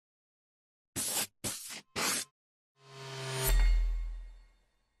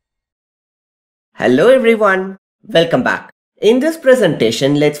Hello everyone, welcome back. In this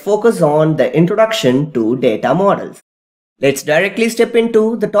presentation, let's focus on the introduction to data models. Let's directly step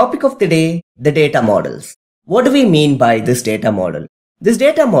into the topic of the day, the data models. What do we mean by this data model? This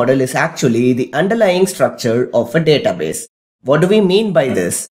data model is actually the underlying structure of a database. What do we mean by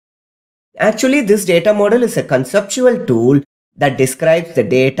this? Actually, this data model is a conceptual tool that describes the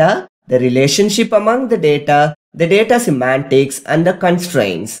data, the relationship among the data semantics, and the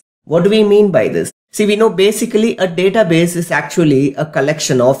constraints. What do we mean by this? See, we know basically a database is actually a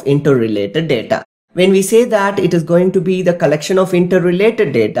collection of interrelated data. When we say that it is going to be the collection of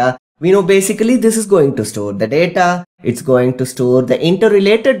interrelated data, we know basically this is going to store the data. It's going to store the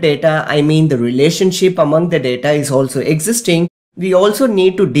interrelated data. I mean, the relationship among the data is also existing. We also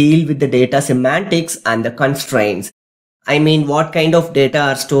need to deal with the data semantics and the constraints. I mean, what kind of data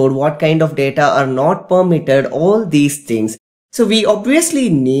are stored, what kind of data are not permitted, all these things. So we obviously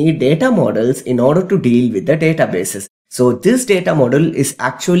need data models in order to deal with the databases. So this data model is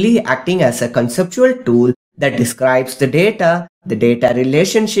actually acting as a conceptual tool that describes the data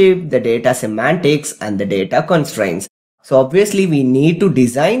relationship, the data semantics, and the data constraints. So obviously we need to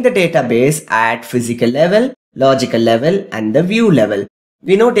design the database at physical level, logical level, and the view level.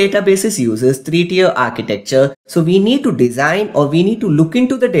 We know databases uses three-tier architecture, so we need to design or we need to look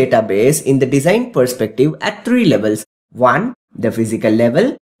into the database in the design perspective at three levels. 1. The physical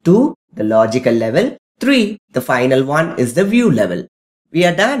level. 2. The logical level. 3. The final one is the view level. We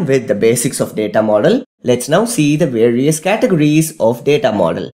are done with the basics of data model. Let's now see the various categories of data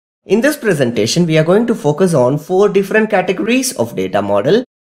model. In this presentation, we are going to focus on 4 different categories of data model.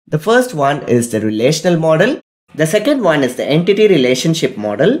 The first one is the relational model. The second one is the entity relationship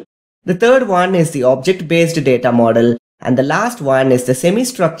model. The third one is the object-based data model. And the last one is the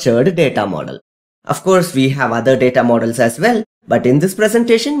semi-structured data model. Of course, we have other data models as well, but in this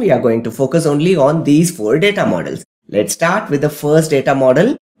presentation, we are going to focus only on these 4 data models. Let's start with the first data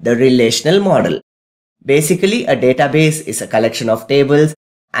model, the relational model. Basically, a database is a collection of tables,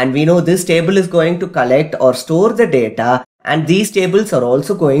 and we know this table is going to collect or store the data, and these tables are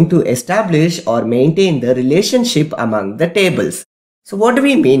also going to establish or maintain the relationship among the tables. So what do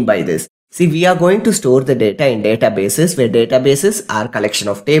we mean by this? See, we are going to store the data in databases where databases are collection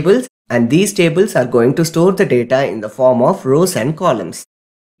of tables, and these tables are going to store the data in the form of rows and columns.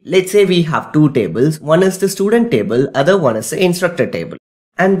 Let's say we have 2 tables. One is the student table, other one is the instructor table.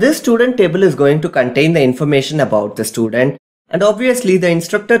 And this student table is going to contain the information about the student, and obviously the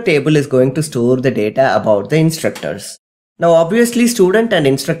instructor table is going to store the data about the instructors. Now obviously student and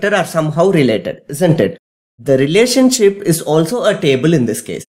instructor are somehow related, isn't it? The relationship is also a table in this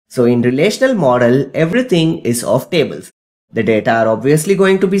case. So in relational model, everything is of tables. The data are obviously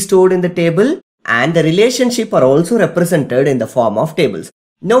going to be stored in the table, and the relationship are also represented in the form of tables.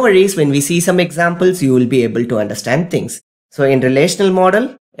 No worries, when we see some examples, you will be able to understand things. So in relational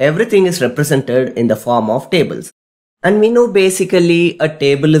model, everything is represented in the form of tables. And we know basically a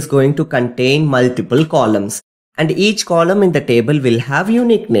table is going to contain multiple columns, and each column in the table will have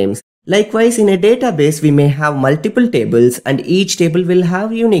unique names. Likewise, in a database, we may have multiple tables and each table will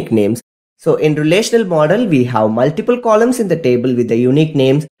have unique names. So in relational model, we have multiple columns in the table with the unique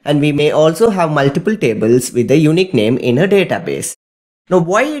names, and we may also have multiple tables with the unique name in a database. Now,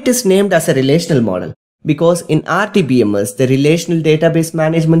 why it is named as a relational model? Because in our DBMS, the Relational Database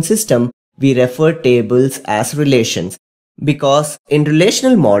Management System, we refer tables as relations. Because in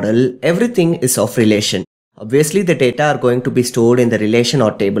relational model, everything is of relation. Obviously, the data are going to be stored in the relation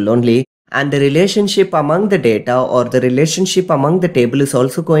or table only, and the relationship among the data or the relationship among the table is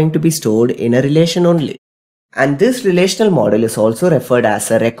also going to be stored in a relation only. And this relational model is also referred as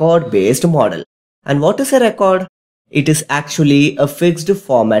a record-based model. And what is a record? It is actually a fixed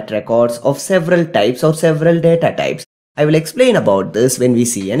format records of several types or several data types. I will explain about this when we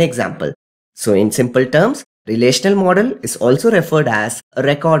see an example. So in simple terms, relational model is also referred as a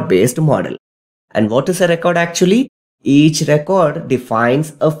record-based model. And what is a record actually? Each record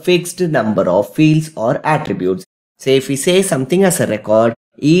defines a fixed number of fields or attributes. Say if we say something as a record,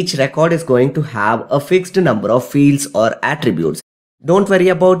 each record is going to have a fixed number of fields or attributes. Don't worry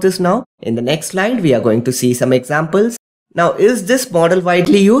about this now. In the next slide, we are going to see some examples. Now, is this model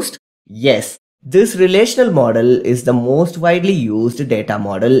widely used? Yes, this relational model is the most widely used data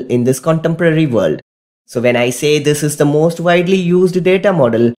model in this contemporary world. So when I say this is the most widely used data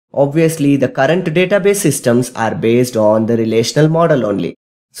model, obviously the current database systems are based on the relational model only.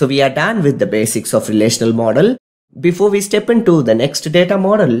 So we are done with the basics of relational model. Before we step into the next data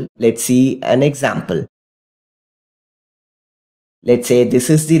model, let's see an example. Let's say this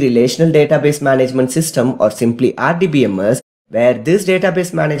is the Relational Database Management System, or simply RDBMS, where this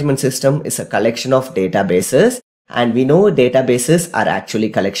database management system is a collection of databases, and we know databases are actually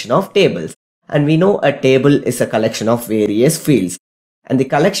collection of tables, and we know a table is a collection of various fields, and the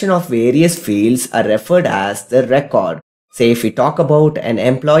collection of various fields are referred as the record. Say if we talk about an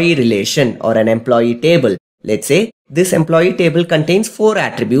employee relation or an employee table, let's say this employee table contains 4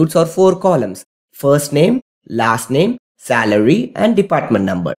 attributes or 4 columns: first name, last name, salary, and department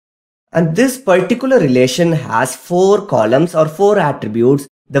number. And this particular relation has 4 columns or 4 attributes: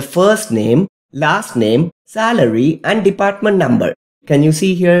 the first name, last name, salary, and department number. Can you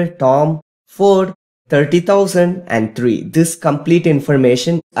see here Tom, Ford, 30,000 and 3. This complete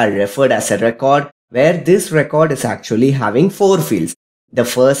information are referred as a record, where this record is actually having 4 fields: the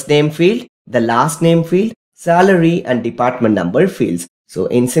first name field, the last name field, salary, and department number fields. So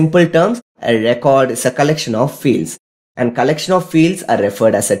in simple terms, a record is a collection of fields, and collection of fields are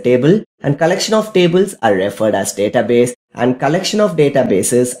referred as a table, and collection of tables are referred as database, and collection of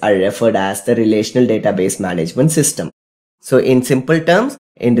databases are referred as the relational database management system. So in simple terms,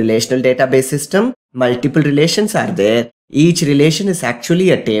 in relational database system, multiple relations are there. Each relation is actually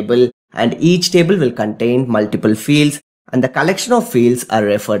a table, and each table will contain multiple fields, and the collection of fields are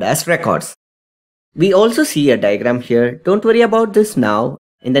referred as records. We also see a diagram here. Don't worry about this now.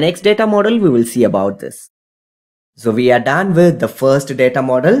 In the next data model, we will see about this. So we are done with the first data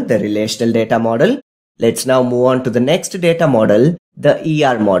model, the relational data model. Let's now move on to the next data model, the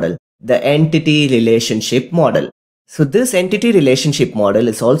ER model, the entity relationship model. So this entity relationship model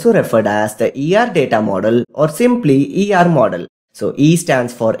is also referred as the ER data model or simply ER model. So E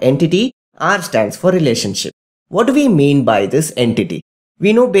stands for entity, R stands for relationship. What do we mean by this entity?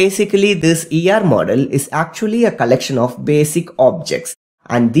 We know basically this ER model is actually a collection of basic objects,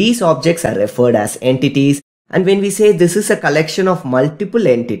 and these objects are referred as entities. And when we say this is a collection of multiple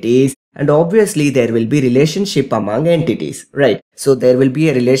entities, and obviously there will be relationship among entities, right? So there will be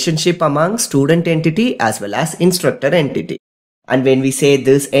a relationship among student entity as well as instructor entity. And when we say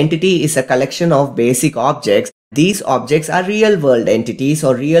this entity is a collection of basic objects, these objects are real world entities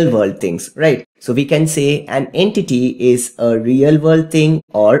or real world things, right? So we can say an entity is a real world thing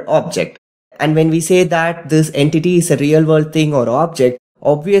or object. And when we say that this entity is a real world thing or object,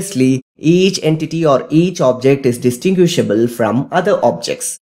 obviously each entity or each object is distinguishable from other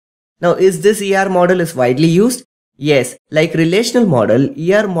objects. Now, is this ER model is widely used? Yes, like relational model,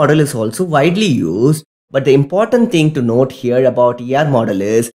 ER model is also widely used. But the important thing to note here about ER model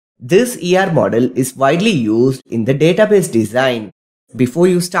is this ER model is widely used in the database design. Before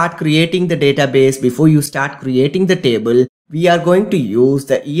you start creating the database, before you start creating the table, we are going to use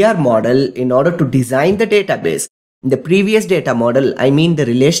the ER model in order to design the database. In the previous data model, I mean the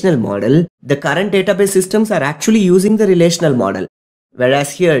relational model, the current database systems are actually using the relational model.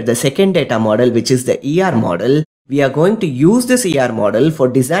 Whereas here, the second data model, which is the ER model, we are going to use this ER model for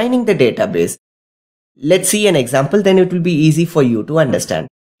designing the database. Let's see an example, then it will be easy for you to understand.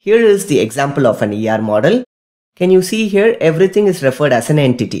 Here is the example of an ER model. Can you see here, everything is referred as an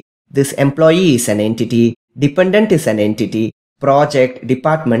entity. This employee is an entity, dependent is an entity, project,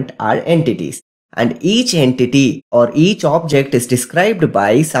 department are entities. And each entity or each object is described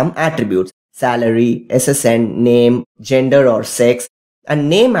by some attributes: salary, SSN, name, gender or sex. And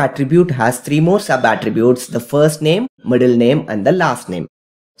name attribute has 3 more sub-attributes: the first name, middle name, and the last name.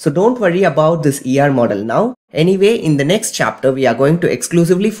 So don't worry about this ER model now. Anyway, in the next chapter, we are going to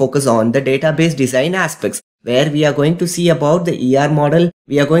exclusively focus on the database design aspects, where we are going to see about the ER model.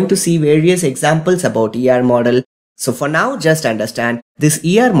 We are going to see various examples about ER model. So for now, just understand this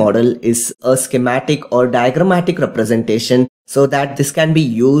ER model is a schematic or diagrammatic representation so that this can be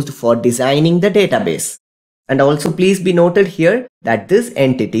used for designing the database. And also please be noted here that this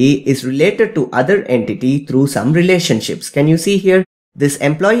entity is related to other entity through some relationships. Can you see here? This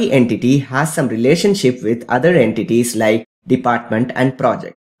employee entity has some relationship with other entities like department and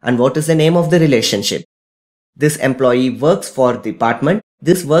project. And what is the name of the relationship? This employee works for department.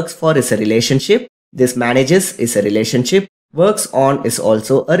 This works for is a relationship. This manages is a relationship. Works on is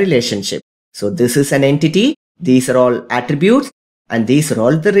also a relationship. So this is an entity. These are all attributes and these are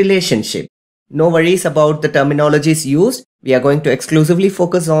all the relationship. No worries about the terminologies used. We are going to exclusively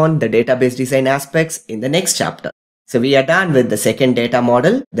focus on the database design aspects in the next chapter. So we are done with the second data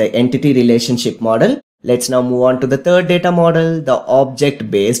model, the entity relationship model. Let's now move on to the third data model, the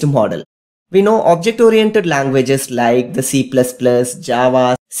object-based model. We know object-oriented languages like the C++,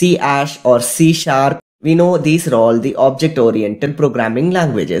 Java, C#, or C#. We know these are all the object-oriented programming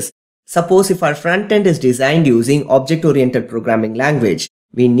languages. Suppose if our front end is designed using object-oriented programming language,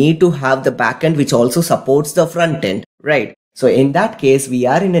 we need to have the backend which also supports the front end, right? So in that case, we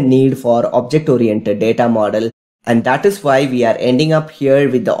are in a need for object-oriented data model. And that is why we are ending up here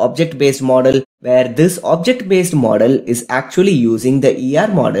with the object-based model, where this object-based model is actually using the ER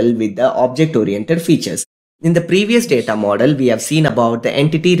model with the object-oriented features. In the previous data model, we have seen about the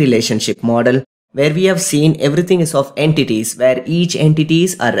entity relationship model, where we have seen everything is of entities, where each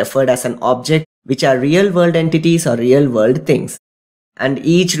entities are referred as an object, which are real-world entities or real-world things. And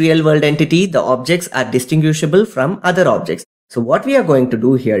each real-world entity, the objects are distinguishable from other objects. So what we are going to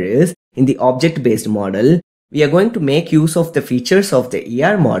do here is, in the object-based model, we are going to make use of the features of the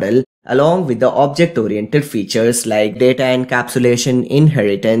ER model along with the object-oriented features like data encapsulation,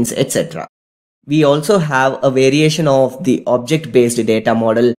 inheritance, etc. We also have a variation of the object-based data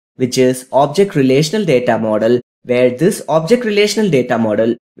model, which is object relational data model, where this object relational data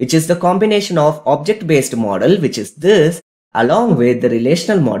model, which is the combination of object-based model, which is this, along with the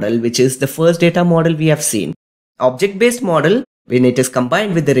relational model, which is the first data model we have seen. Object-based model, when it is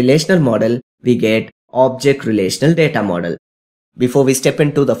combined with the relational model, we get object relational data model. Before we step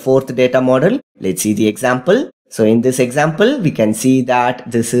into the fourth data model, let's see the example. So in this example, we can see that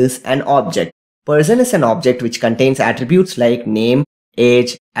this is an object. Person is an object which contains attributes like name,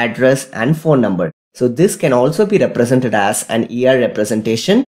 age, address, and phone number. So this can also be represented as an ER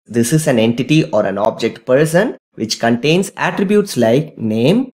representation. This is an entity or an object person which contains attributes like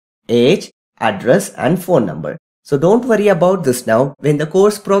name, age, address, and phone number. So don't worry about this now. When the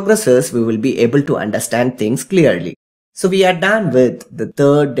course progresses, we will be able to understand things clearly. So we are done with the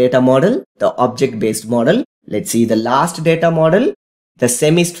third data model, the object-based model. Let's see the last data model, the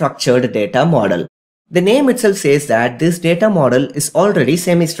semi-structured data model. The name itself says that this data model is already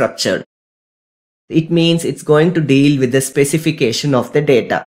semi-structured. It means it's going to deal with the specification of the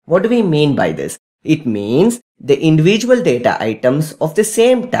data. What do we mean by this? It means the individual data items of the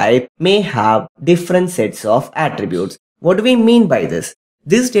same type may have different sets of attributes. What do we mean by this?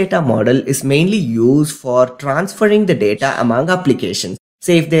 This data model is mainly used for transferring the data among applications.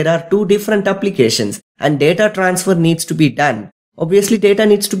 Say if there are two different applications and data transfer needs to be done, obviously data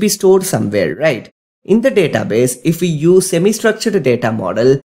needs to be stored somewhere, right? In the database, if we use semi-structured data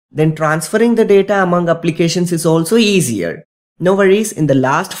model, then transferring the data among applications is also easier. No worries, in the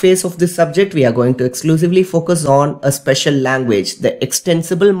last phase of this subject, we are going to exclusively focus on a special language, the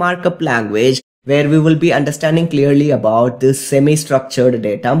extensible markup language, where we will be understanding clearly about this semi-structured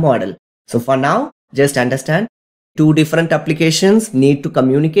data model. So for now, just understand, two different applications need to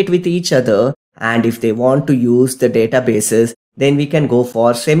communicate with each other, and if they want to use the databases, then we can go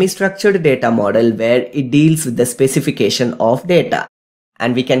for semi-structured data model where it deals with the specification of data.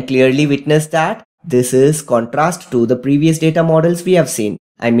 And we can clearly witness that this is contrast to the previous data models we have seen.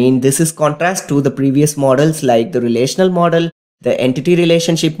 I mean, this is contrast to the previous models like the relational model, the entity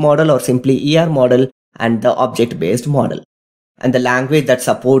relationship model or simply ER model, and the object-based model. And the language that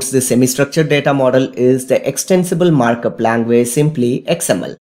supports this semi-structured data model is the extensible markup language, simply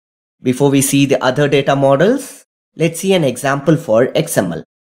XML. Before we see the other data models, let's see an example for XML.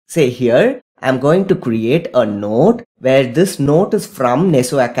 Say here, I'm going to create a note where this note is from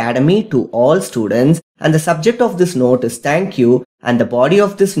Neso Academy to all students, and the subject of this note is thank you, and the body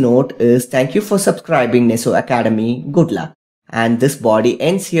of this note is thank you for subscribing Neso Academy, good luck. And this body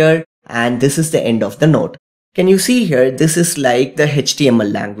ends here, and this is the end of the note. Can you see here, this is like the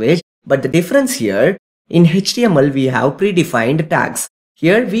HTML language, but the difference here, in HTML we have predefined tags.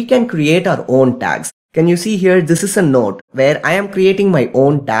 Here we can create our own tags. Can you see here, this is a note where I am creating my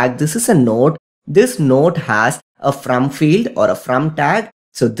own tag. This is a note. This note has a from field or a from tag.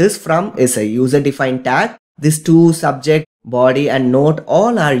 So this from is a user defined tag. This to, subject, body and note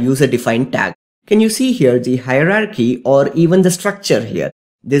all are user defined tag. Can you see here the hierarchy or even the structure here?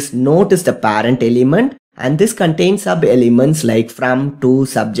 This note is the parent element and this contains sub elements like from, to,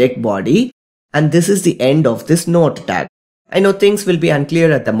 subject, body, and this is the end of this note tag. I know things will be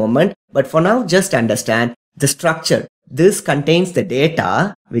unclear at the moment, but for now just understand the structure. This contains the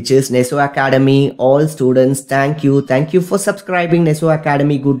data, which is Neso Academy, all students, thank you for subscribing Neso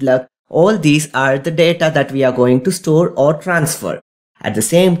Academy, good luck. All these are the data that we are going to store or transfer. At the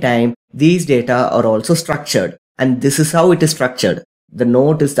same time, these data are also structured, and this is how it is structured. The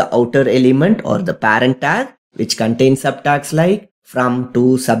note is the outer element or the parent tag, which contains subtags like from,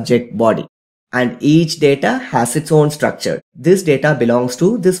 to, subject, body. And each data has its own structure. This data belongs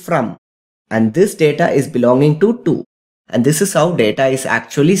to this from, and this data is belonging to. And this is how data is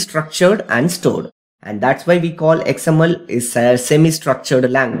actually structured and stored. And that's why we call XML is a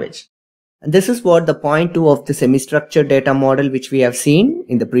semi-structured language. And this is what the point 2 of the semi-structured data model, which we have seen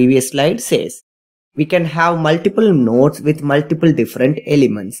in the previous slide, says. We can have multiple nodes with multiple different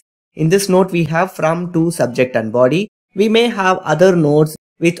elements. In this node, we have from, to, subject and body. We may have other nodes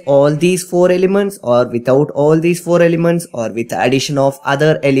with all these 4 elements or without all these 4 elements or with the addition of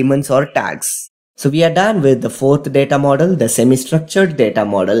other elements or tags. So we are done with the fourth data model, the semi-structured data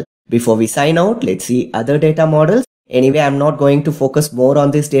model. Before we sign out, let's see other data models. Anyway, I'm not going to focus more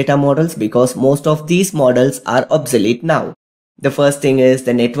on these data models because most of these models are obsolete now. The first thing is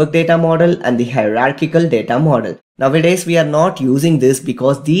the network data model and the hierarchical data model. Nowadays, we are not using this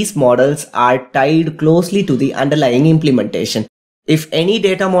because these models are tied closely to the underlying implementation. If any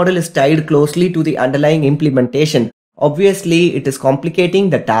data model is tied closely to the underlying implementation, obviously it is complicating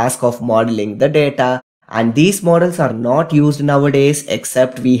the task of modeling the data, and these models are not used nowadays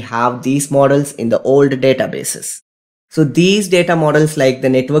except we have these models in the old databases. So these data models like the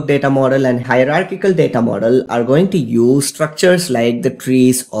network data model and hierarchical data model are going to use structures like the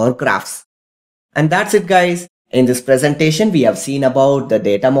trees or graphs. And that's it, guys. In this presentation, we have seen about the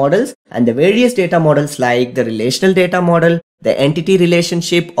data models and the various data models like the relational data model, the entity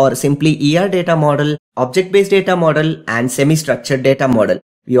relationship or simply ER data model, object-based data model, and semi-structured data model.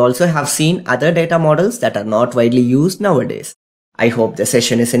 We also have seen other data models that are not widely used nowadays. I hope the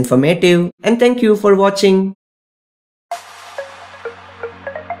session is informative and thank you for watching.